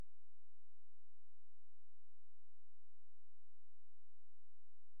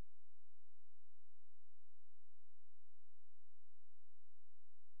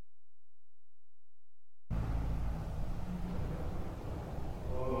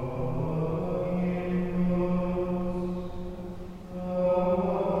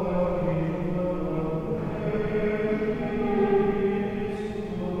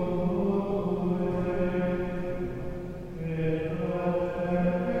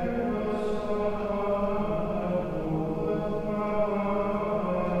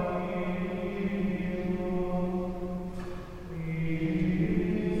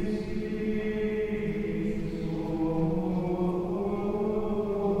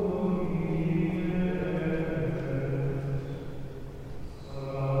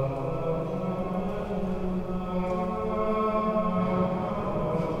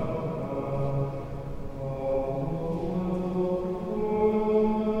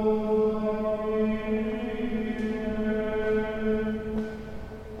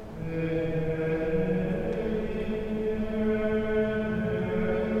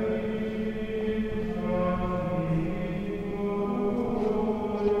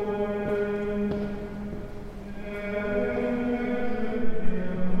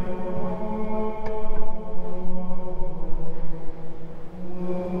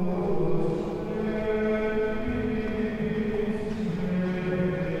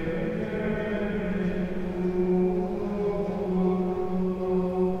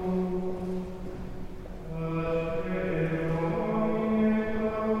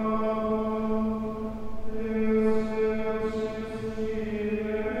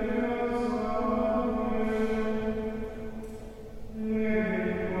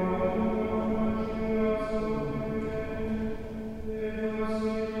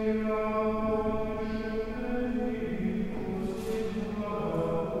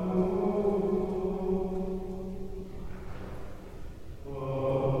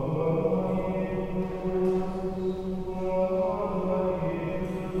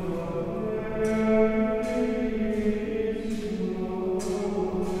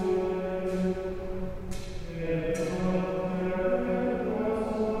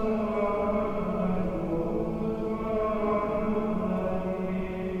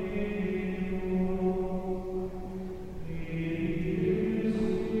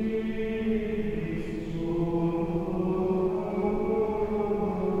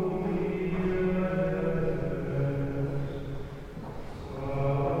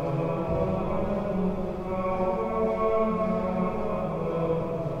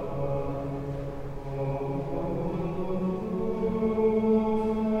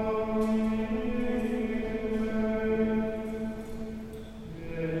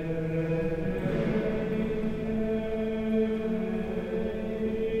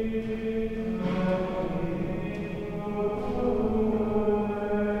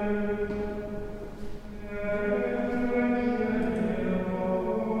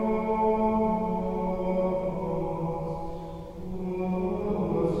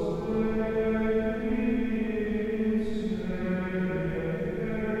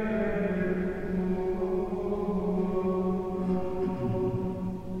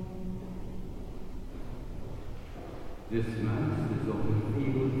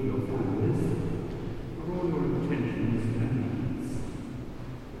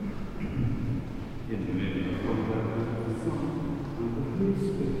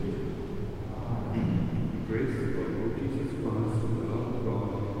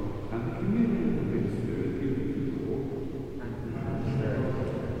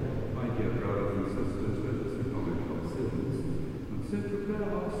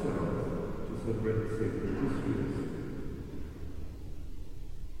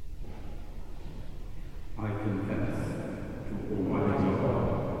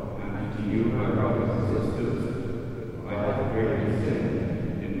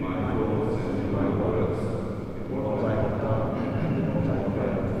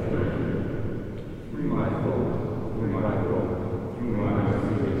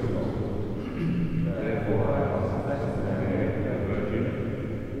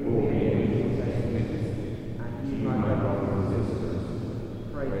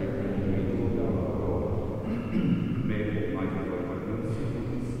May Almighty God have mercy upon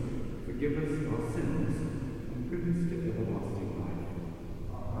us, forgive us our sins, and bring us to everlasting life.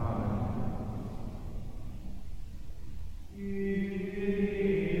 Amen.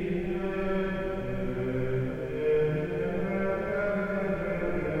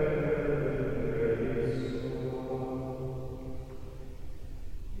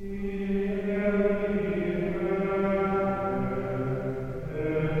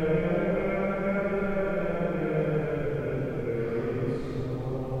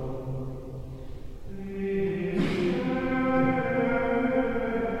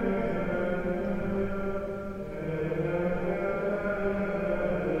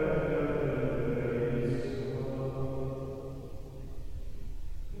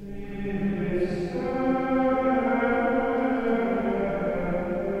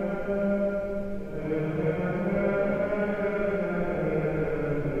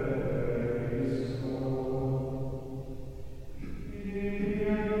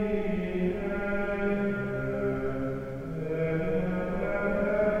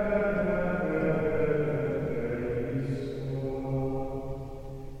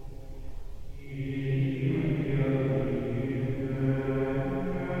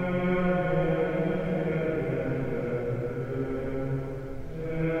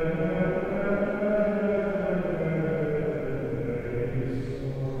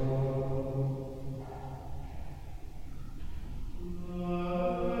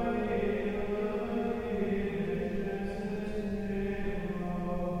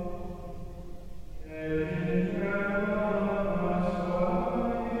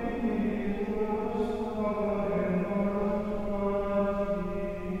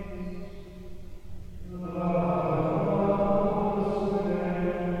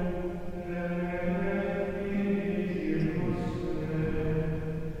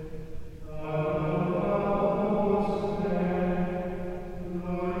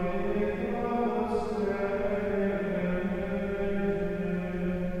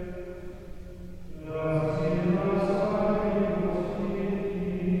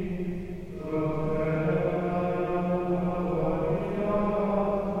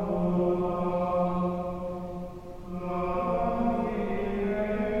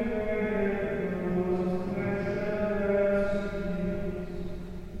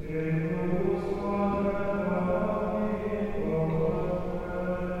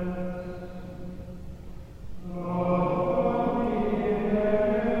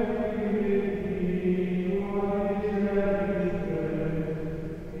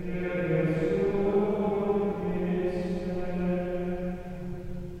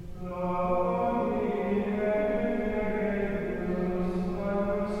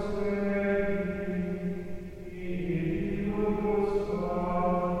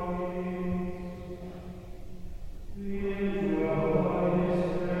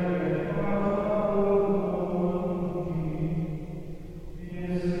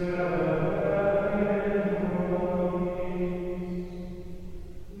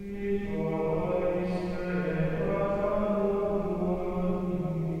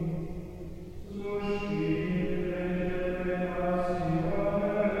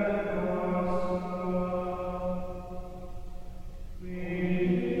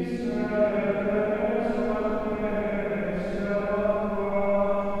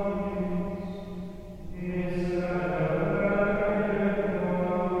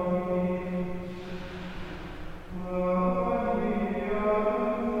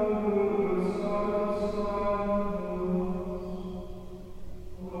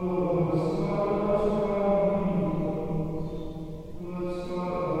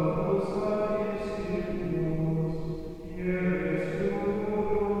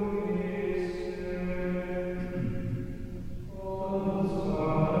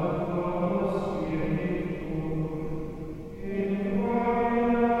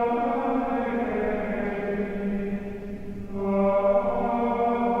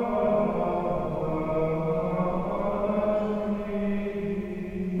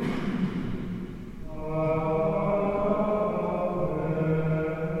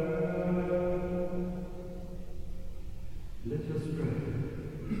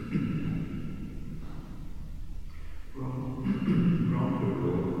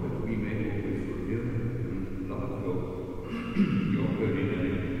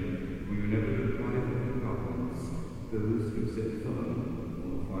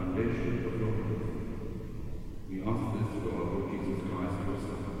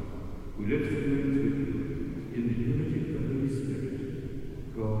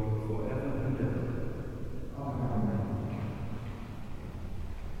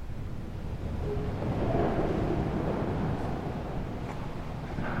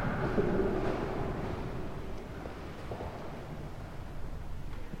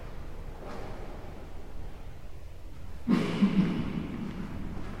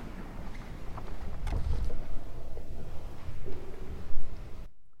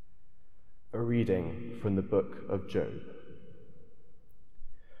 reading from the book of Job.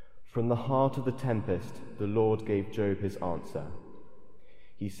 From the heart of the tempest, the Lord gave Job his answer.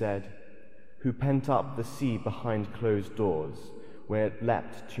 He said, "Who pent up the sea behind closed doors, where it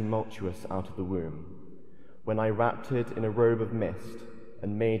leapt tumultuous out of the womb, when I wrapped it in a robe of mist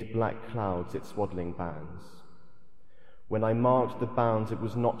and made black clouds its swaddling bands, when I marked the bounds it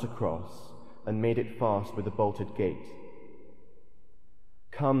was not to cross and made it fast with a bolted gate.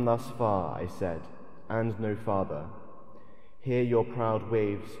 Come thus far, I said, and no farther. Here your proud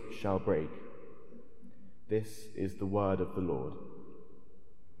waves shall break." This is the word of the Lord.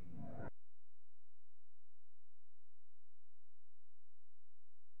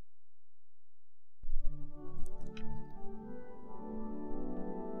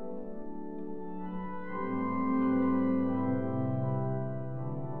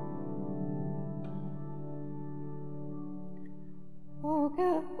 Oh,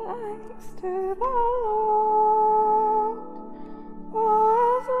 give thanks to the Lord, for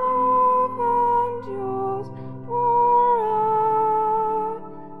his love endures forever.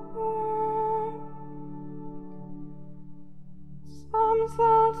 Some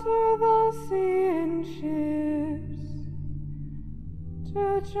sail to the sea in ships, to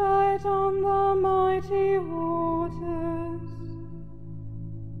tread on the mighty waters.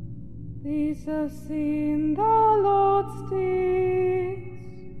 These have seen the Lord's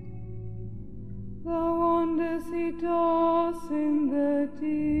deeds, the wonders he does in the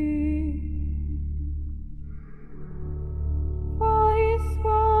deep. For he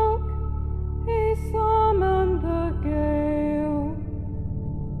spoke, he summoned the gale,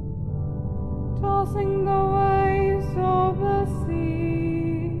 tossing the waves of the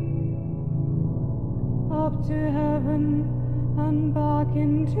sea, up to heaven and back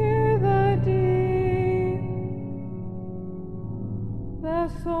into the deep. Their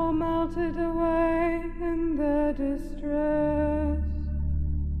soul melted away in their distress.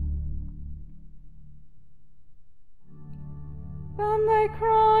 Then they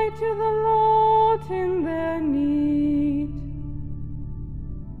cried to the Lord in their need,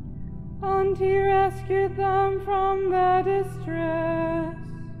 and he rescued them from their distress.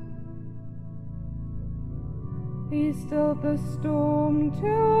 He stilled the storm to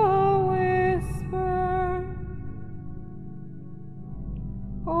a whisper.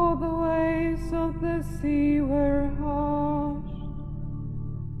 All the waves of the sea were hushed.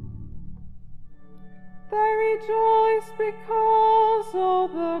 They rejoiced because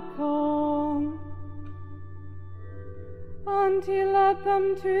of the calm, and he led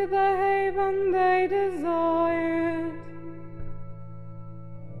them to the haven they desired.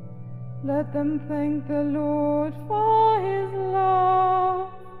 Let them thank the Lord for his love,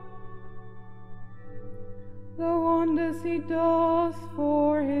 the wonders he does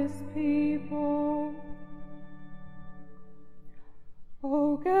for his people.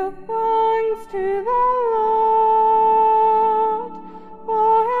 Oh, give thanks to the Lord,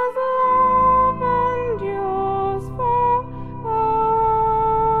 for his love endures forever.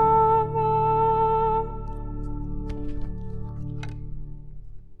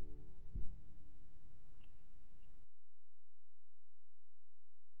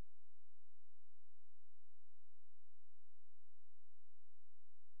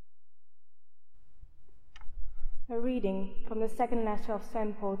 A reading from the second letter of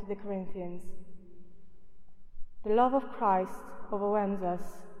St. Paul to the Corinthians. The love of Christ overwhelms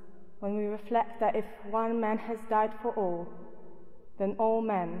us when we reflect that if one man has died for all, then all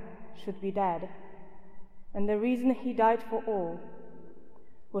men should be dead. And the reason he died for all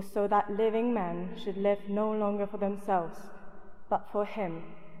was so that living men should live no longer for themselves, but for him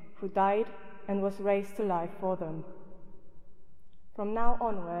who died and was raised to life for them. From now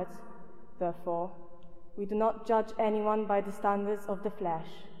onwards, therefore, we do not judge anyone by the standards of the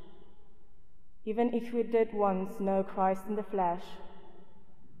flesh. Even if we did once know Christ in the flesh,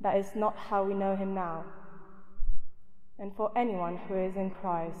 that is not how we know him now. And for anyone who is in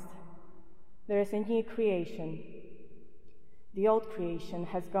Christ, there is a new creation. The old creation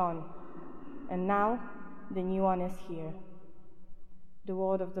has gone, and now the new one is here. The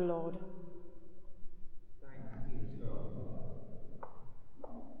word of the Lord.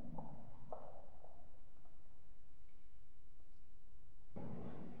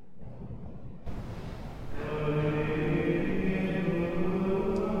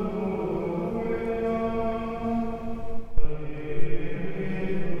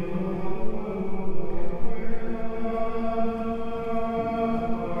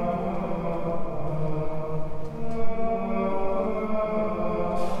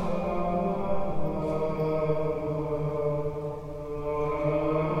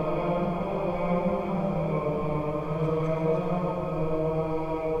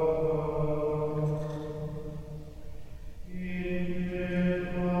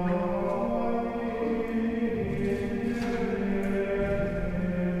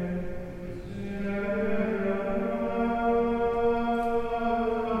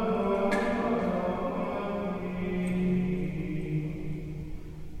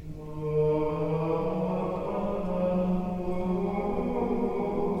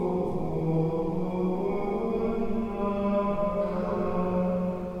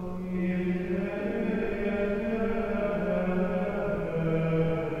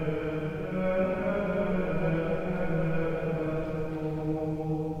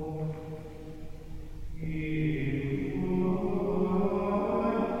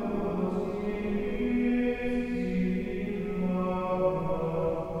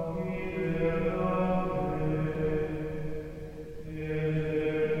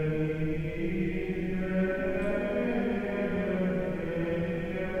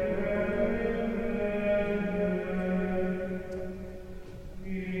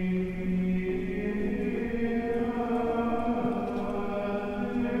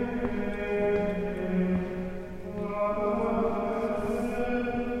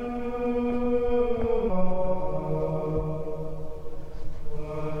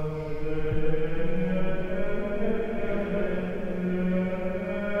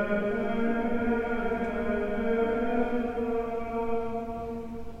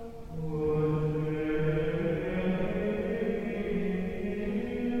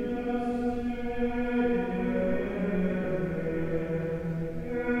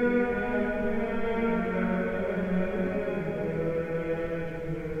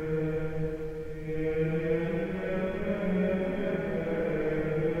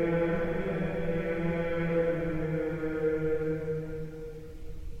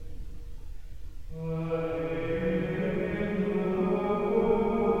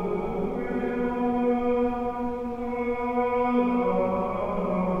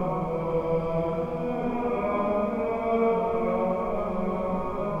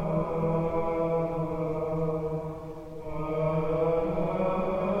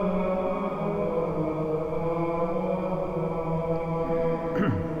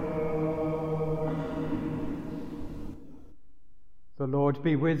 The Lord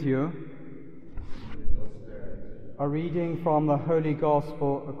be with you. A reading from the Holy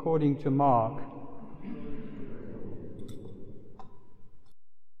Gospel according to Mark.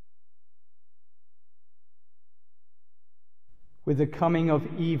 With the coming of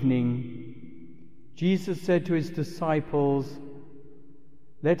evening, Jesus said to his disciples,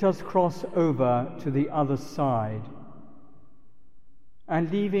 "Let us cross over to the other side." And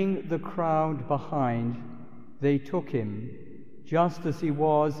leaving the crowd behind, they took him, just as he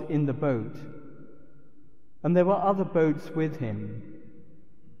was in the boat. And there were other boats with him.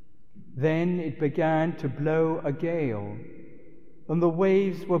 Then it began to blow a gale, and the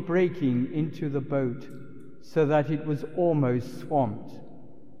waves were breaking into the boat, so that it was almost swamped.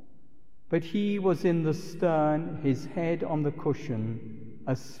 But he was in the stern, his head on the cushion,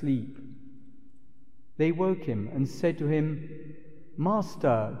 asleep. They woke him and said to him,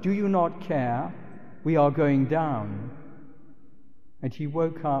 "Master, do you not care? We are going down." And he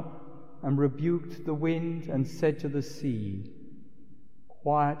woke up and rebuked the wind and said to the sea,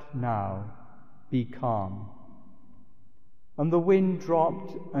 "Quiet now, be calm." And the wind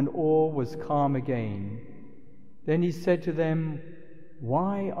dropped and all was calm again. Then he said to them,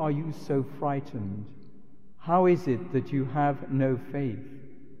 "Why are you so frightened? How is it that you have no faith?"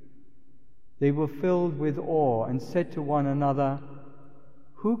 They were filled with awe and said to one another,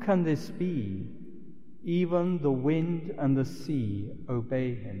 "Who can this be? Even the wind and the sea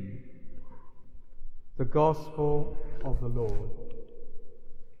obey him." The Gospel of the Lord.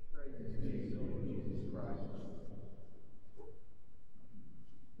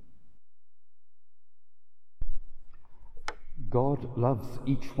 God loves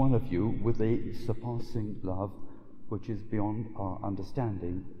each one of you with a surpassing love which is beyond our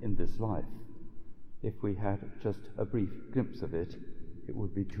understanding in this life. If we had just a brief glimpse of it, it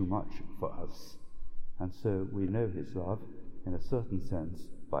would be too much for us. And so we know his love, in a certain sense,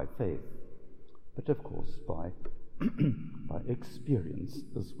 by faith, but of course by experience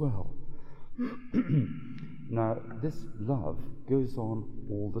as well. Now, this love goes on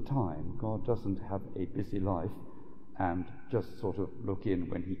all the time. God doesn't have a busy life and just sort of look in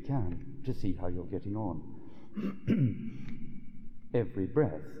when he can to see how you're getting on. Every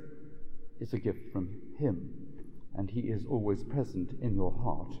breath is a gift from him, and he is always present in your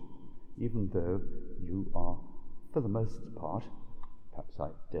heart, even though you are, for the most part, perhaps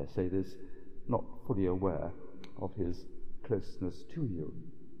I dare say this, not fully aware of his closeness to you.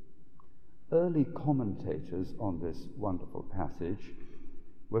 Early commentators on this wonderful passage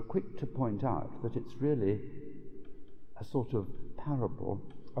were quick to point out that it's really a sort of parable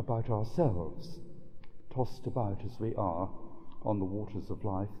about ourselves, tossed about as we are on the waters of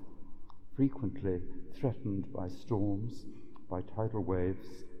life, frequently threatened by storms, by tidal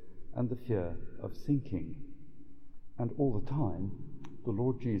waves, and the fear of sinking. And all the time, the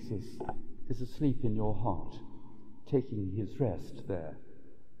Lord Jesus is asleep in your heart, taking his rest there,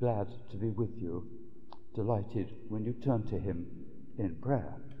 glad to be with you, delighted when you turn to him in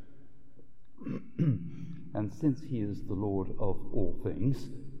prayer. And since he is the Lord of all things,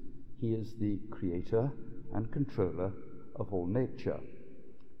 he is the creator and controller of all nature.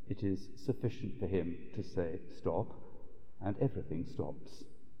 It is sufficient for him to say stop, and everything stops.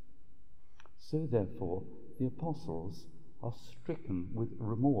 So therefore, the apostles are stricken with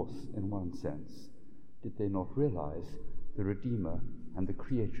remorse in one sense. Did they not realize the Redeemer and the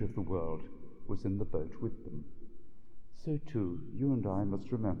Creator of the world was in the boat with them? So too, you and I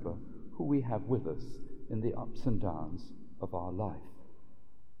must remember who we have with us in the ups and downs of our life.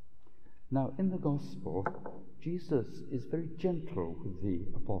 Now, in the Gospel, Jesus is very gentle with the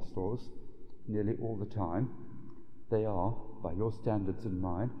apostles nearly all the time. They are, by your standards and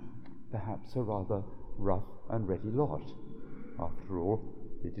mine, perhaps a rather rough and ready lot. After all,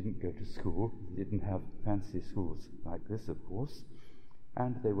 they didn't go to school, they didn't have fancy schools like this, of course,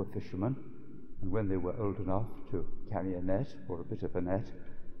 and they were fishermen, and when they were old enough to carry a net or a bit of a net,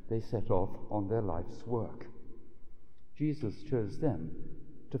 they set off on their life's work. Jesus chose them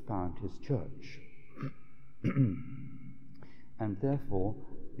to found his church. And therefore,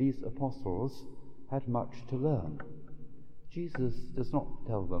 these apostles had much to learn. Jesus does not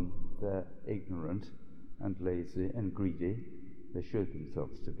tell them they're ignorant and lazy and greedy. They showed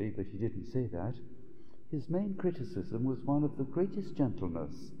themselves to be, but he didn't say that. His main criticism was one of the greatest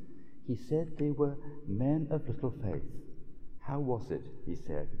gentleness. He said they were men of little faith. How was it, he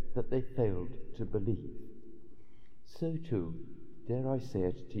said, that they failed to believe? So too, dare I say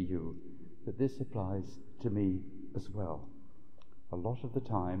it to you, that this applies to me as well. A lot of the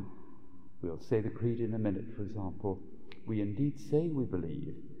time, we'll say the creed in a minute, for example, we indeed say we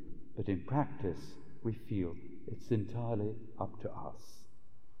believe, but in practice we feel It's entirely up to us.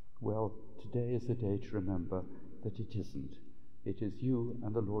 Well, today is a day to remember that it isn't. It is you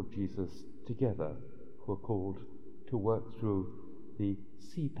and the Lord Jesus together who are called to work through the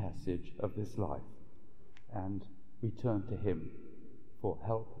sea passage of this life, and we turn to him for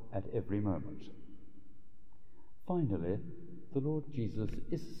help at every moment. Finally, the Lord Jesus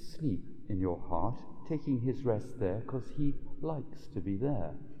is asleep in your heart, taking his rest there because he likes to be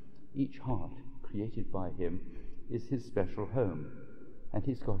there. Each heart created by him is his special home, and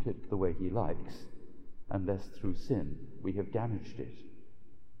he's got it the way he likes, unless through sin we have damaged it.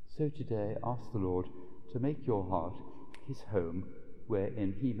 So today ask the Lord to make your heart his home,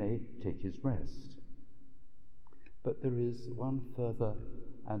 wherein he may take his rest. But there is one further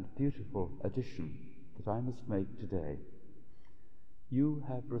and beautiful addition that I must make today. You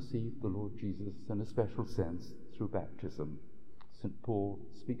have received the Lord Jesus in a special sense through baptism. St. Paul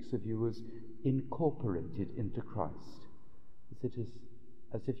speaks of you as incorporated into Christ,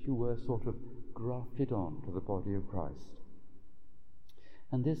 as if you were sort of grafted on to the body of Christ.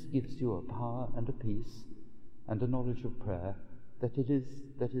 And this gives you a power and a peace and a knowledge of prayer that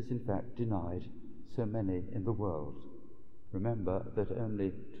is in fact denied so many in the world. Remember that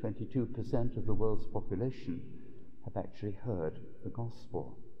only 22% of the world's population have actually heard the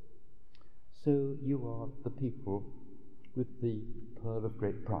gospel. So you are the people with the pearl of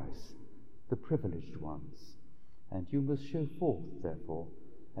great price, the privileged ones, and you must show forth, therefore,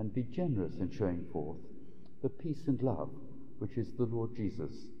 and be generous in showing forth the peace and love which is the Lord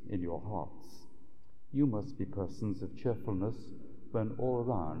Jesus in your hearts. You must be persons of cheerfulness when all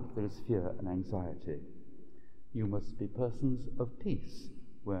around there is fear and anxiety. You must be persons of peace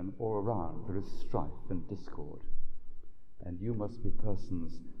when all around there is strife and discord. And you must be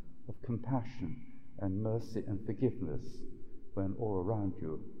persons of compassion and mercy and forgiveness when all around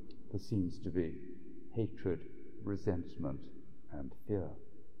you there seems to be hatred, resentment, and fear.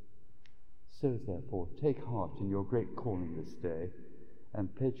 So therefore, take heart in your great calling this day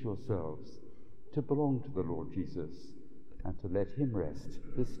and pledge yourselves to belong to the Lord Jesus and to let him rest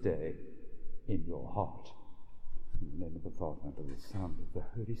this day in your heart. In the name of the Father, and of the Son, and of the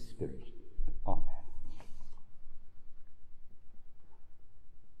Holy Spirit. Amen.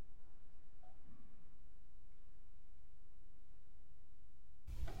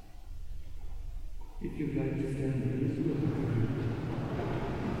 If you'd like to stand, please do.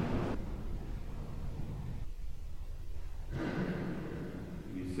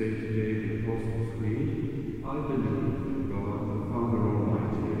 You say today the Apostles' Creed, I believe in God the Father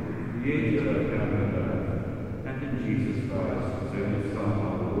Almighty, creator of heaven and earth, and in Jesus Christ, his only Son,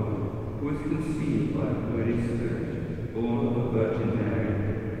 our Lord, who was conceived by the Holy Spirit, born of the Virgin Mary,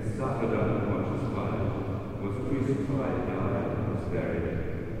 suffered under Pontius Pilate, was crucified, died, and was buried.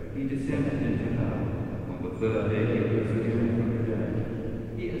 He descended into hell. On the third day he rose again from the dead.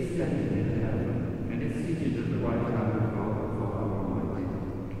 He ascended into heaven, and is seated at the right hand of God the Father Almighty.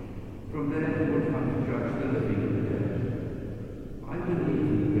 From there he will come to judge the living and the dead. I believe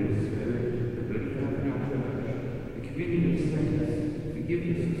in the Holy Spirit, the Holy Catholic Church, the communion of saints,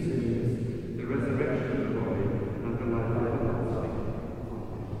 forgiveness of sins, the resurrection of the body, and the life everlasting.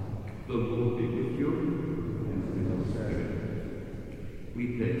 The Lord be with you, and with your spirit. We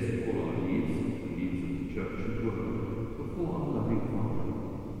place all our needs, the needs of the Church and world, before our loving Father.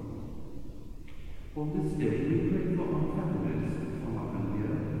 On this day, we pray for our families, far and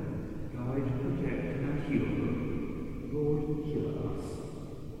near. Guide, protect, and heal them. Lord, hear us.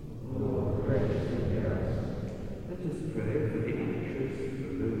 Lord, graciously hear us. Let us pray for the anxious, the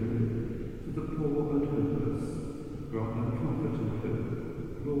lonely, for the poor and hopeless. Grant them comfort and hope.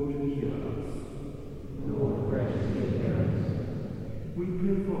 Lord, hear us. Lord, graciously hear us. We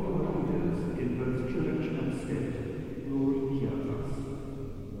pray for our leaders in both church and state. Lord, hear us.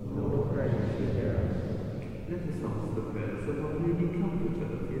 Lord, graciously hear us. Let us ask the prayers of our Lady Comforter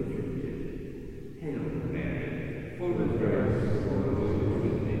of the afflicted. Hail Mary, full of grace, the Lord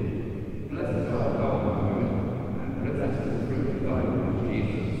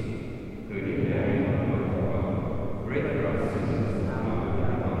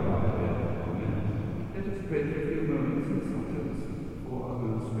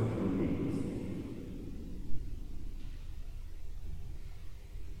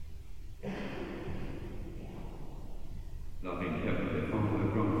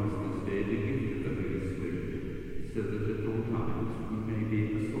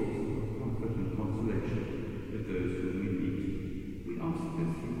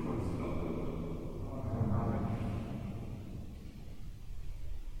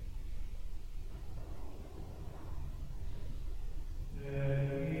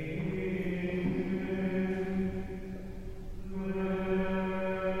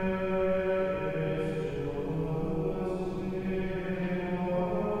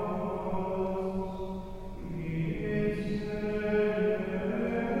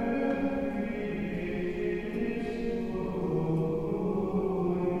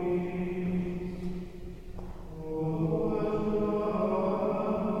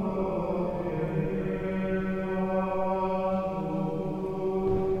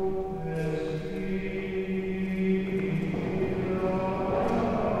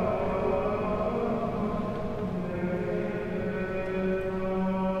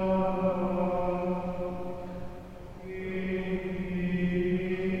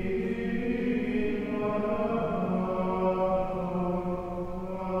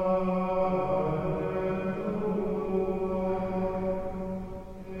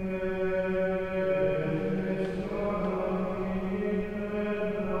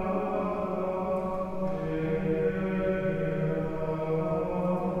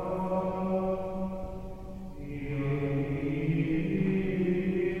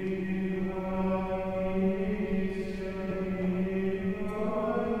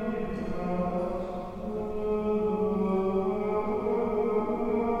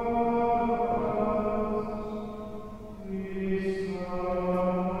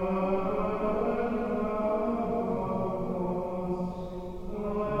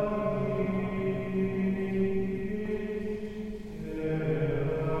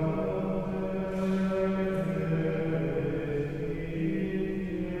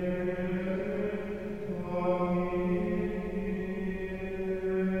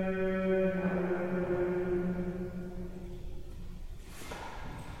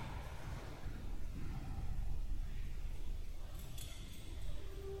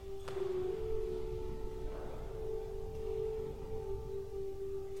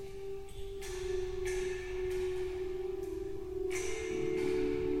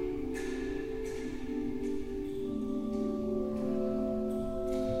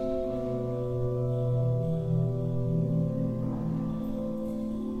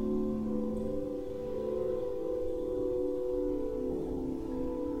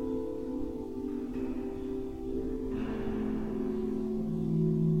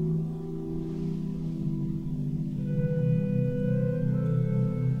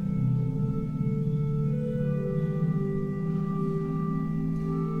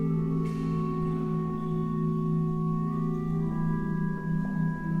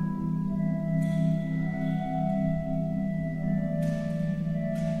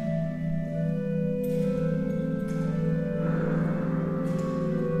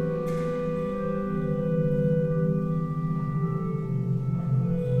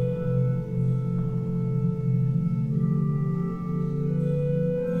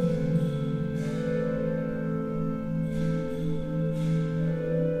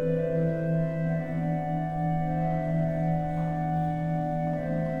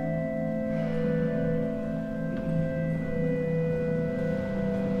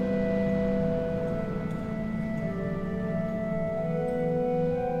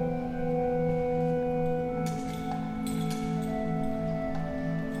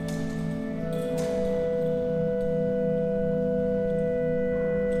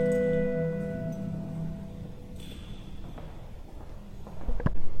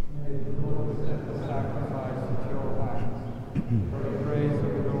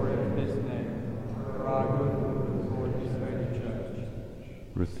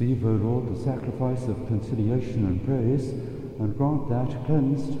Receive, O Lord, the sacrifice of conciliation and praise, and grant that,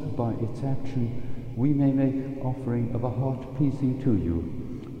 cleansed by its action, we may make offering of a heart pleasing to you.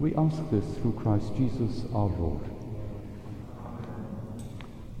 We ask this through Christ Jesus our Lord.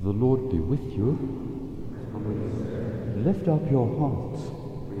 The Lord be with you. Lift up your hearts.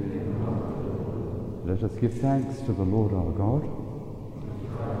 Let us give thanks to the Lord our God.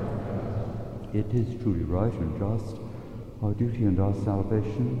 It is truly right and just, our duty and our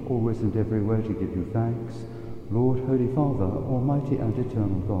salvation, always and everywhere to give you thanks, Lord, Holy Father, Almighty and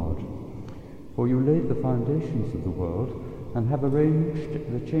Eternal God. For you laid the foundations of the world and have arranged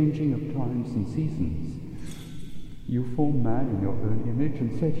the changing of times and seasons. You formed man in your own image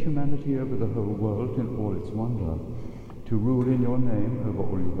and set humanity over the whole world in all its wonder, to rule in your name over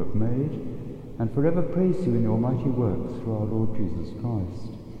all you have made, and forever praise you in your mighty works through our Lord Jesus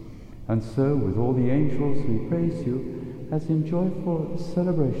Christ. And so, with all the angels, we praise you, as in joyful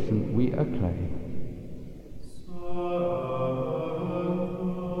celebration we acclaim.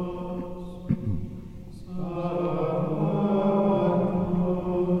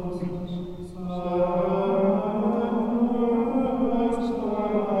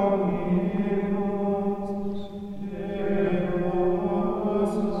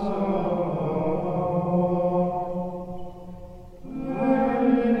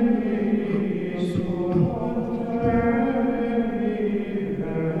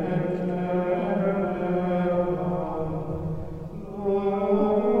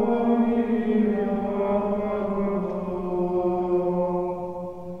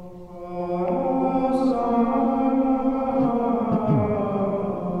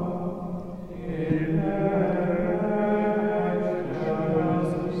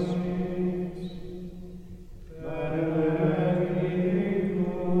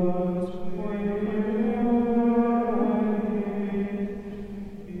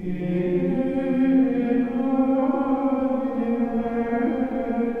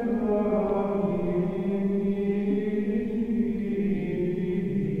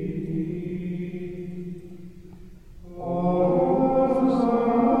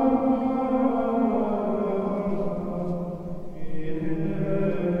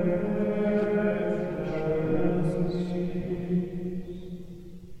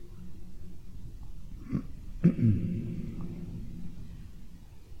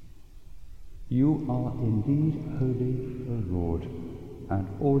 You are indeed holy, O Lord, and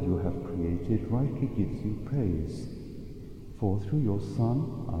all you have created rightly gives you praise. For through your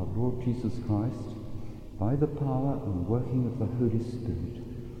Son, our Lord Jesus Christ, by the power and working of the Holy Spirit,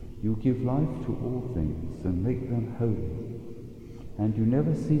 you give life to all things and make them holy. And you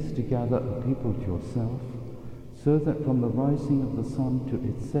never cease to gather a people to yourself, so that from the rising of the sun to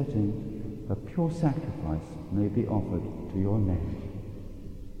its setting, a pure sacrifice may be offered to your name.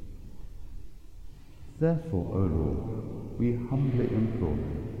 Therefore, O Lord, we humbly implore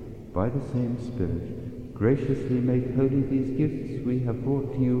you, by the same Spirit, graciously make holy these gifts we have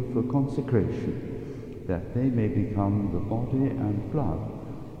brought to you for consecration, that they may become the body and blood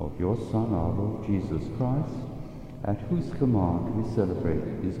of your Son, our Lord Jesus Christ, at whose command we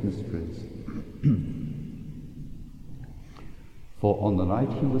celebrate his mysteries. For on the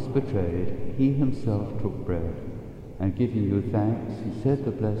night he was betrayed, he himself took bread, and giving you thanks, he said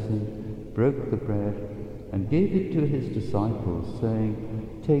the blessing, broke the bread, and gave it to his disciples,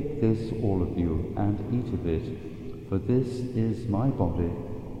 saying, "Take this, all of you, and eat of it, for this is my body,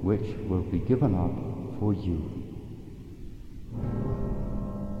 which will be given up for you."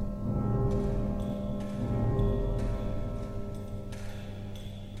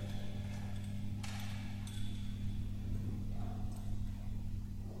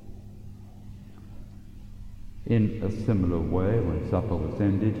 In a similar way, when supper was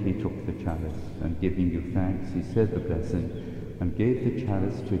ended, he took the chalice, and giving you thanks, he said the blessing, and gave the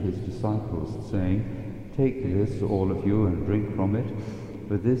chalice to his disciples, saying, "Take this, all of you, and drink from it,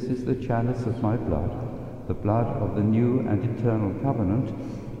 for this is the chalice of my blood, the blood of the new and eternal covenant,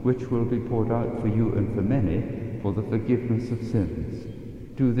 which will be poured out for you and for many for the forgiveness of sins.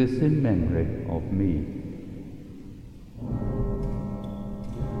 Do this in memory of me."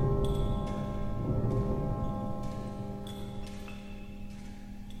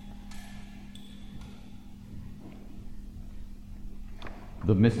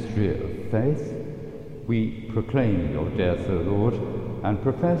 The mystery of faith. We proclaim your death, O Lord, and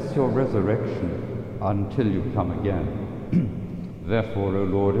profess your resurrection until you come again. Therefore, O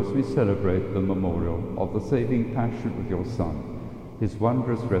Lord, as we celebrate the memorial of the saving passion of your Son, his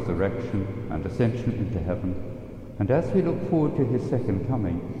wondrous resurrection and ascension into heaven, and as we look forward to his second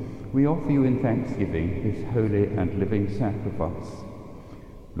coming, we offer you in thanksgiving his holy and living sacrifice.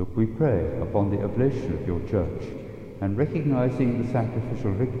 Look, we pray, upon the oblation of your church, and recognizing the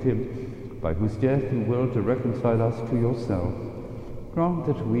sacrificial victim by whose death you will to reconcile us to yourself, grant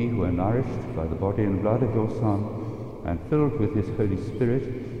that we who are nourished by the body and blood of your Son, and filled with his Holy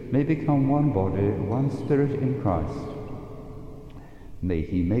Spirit, may become one body, one spirit in Christ. May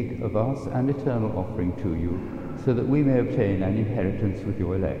he make of us an eternal offering to you, so that we may obtain an inheritance with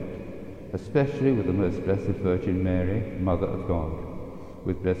your elect, especially with the most blessed Virgin Mary, Mother of God,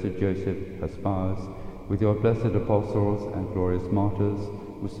 with blessed Joseph, her spouse, with your blessed apostles and glorious martyrs,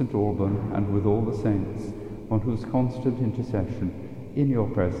 with St. Alban, and with all the saints, on whose constant intercession in your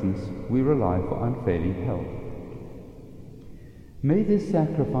presence we rely for unfailing help. May this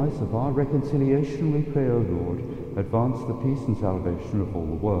sacrifice of our reconciliation, we pray, O Lord, advance the peace and salvation of all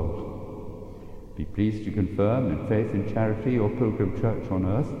the world. Be pleased to confirm in faith and charity your pilgrim church on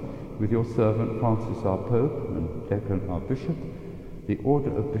earth, with your servant Francis our Pope and Declan our Bishop, the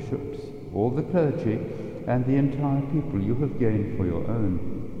order of bishops, all the clergy, and the entire people you have gained for your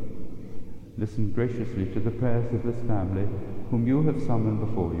own. Listen graciously to the prayers of this family, whom you have summoned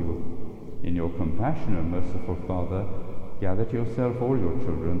before you. In your compassion, O merciful Father, gather to yourself all your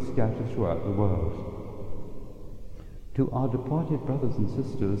children scattered throughout the world. To our departed brothers and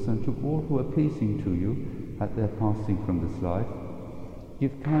sisters, and to all who are pleasing to you at their passing from this life,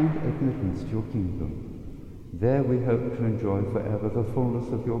 give kind admittance to your kingdom. There we hope to enjoy forever the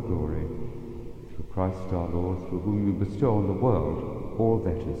fullness of your glory. Through Christ our Lord, through whom you bestow on the world all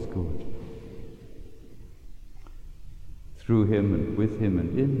that is good. Through him and with him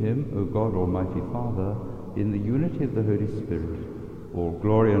and in him, O God, Almighty Father, in the unity of the Holy Spirit, all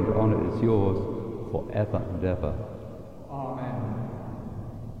glory and honor is yours forever and ever. Amen.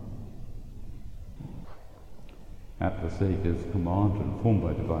 At the Saviour's command and formed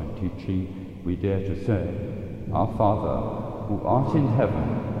by divine teaching, we dare to say, Our Father, who art in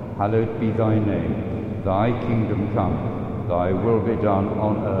heaven, hallowed be thy name. Thy kingdom come, thy will be done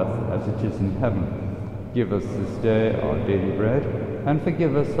on earth as it is in heaven. Give us this day our daily bread, and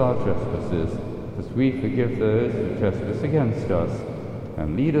forgive us our trespasses, as we forgive those who trespass against us.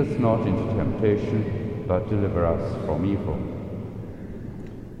 And lead us not into temptation, but deliver us from evil.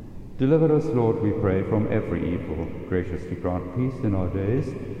 Deliver us, Lord, we pray, from every evil. Graciously grant peace in our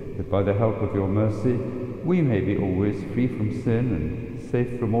days, that by the help of your mercy we may be always free from sin and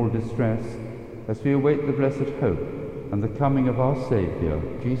safe from all distress, as we await the blessed hope and the coming of our Saviour,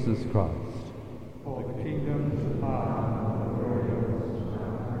 Jesus Christ. For the kingdom, power, and glory.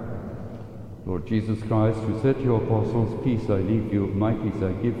 Lord Jesus Christ, who said to your apostles, Peace I leave you, my peace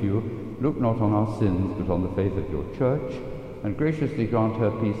I give you, look not on our sins, but on the faith of your church, and graciously grant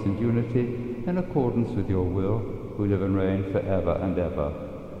her peace and unity in accordance with your will, who live and reign forever and ever.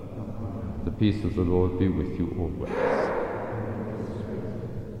 The peace of the Lord be with you always.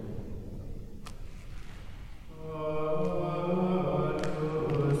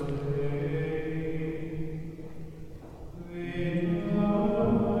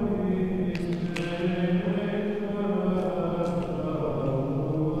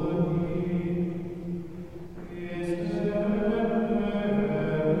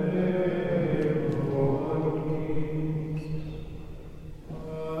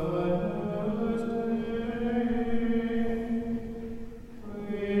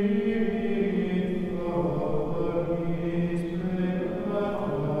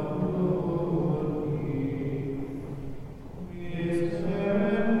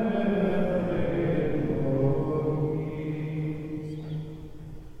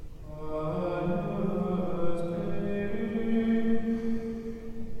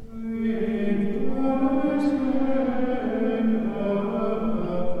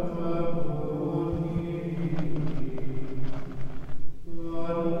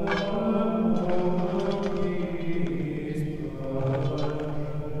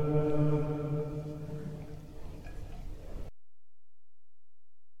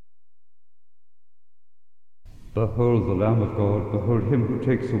 Behold the Lamb of God, behold him who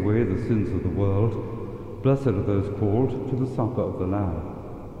takes away the sins of the world. Blessed are those called to the supper of the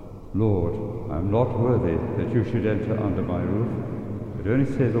Lamb. Lord, I am not worthy that you should enter under my roof, but only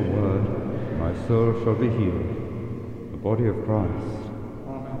say the word, and my soul shall be healed. The body of Christ.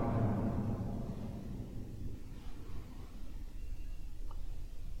 Amen.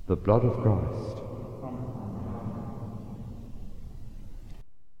 The blood of Christ.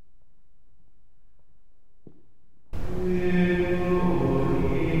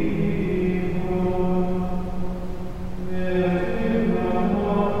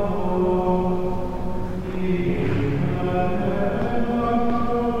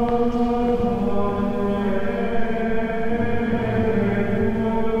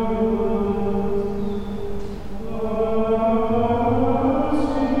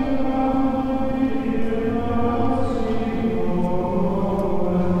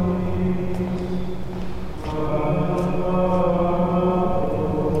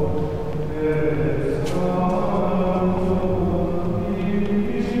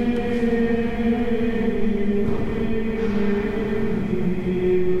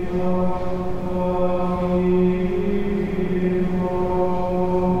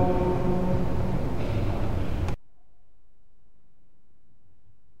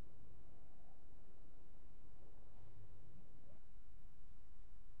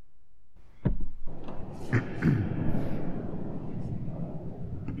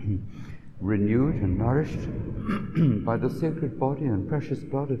 renewed and nourished by the sacred body and precious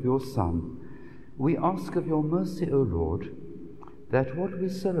blood of your Son, we ask of your mercy, O Lord, that what we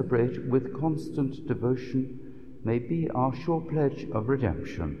celebrate with constant devotion may be our sure pledge of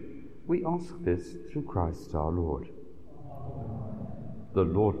redemption. We ask this through Christ our Lord. The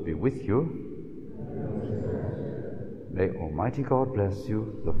Lord be with you. May Almighty God bless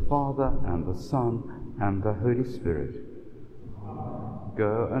you, the Father and the Son and the Holy Spirit.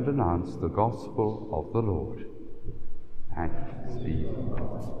 Go and announce the gospel of the Lord. Thanks be to God.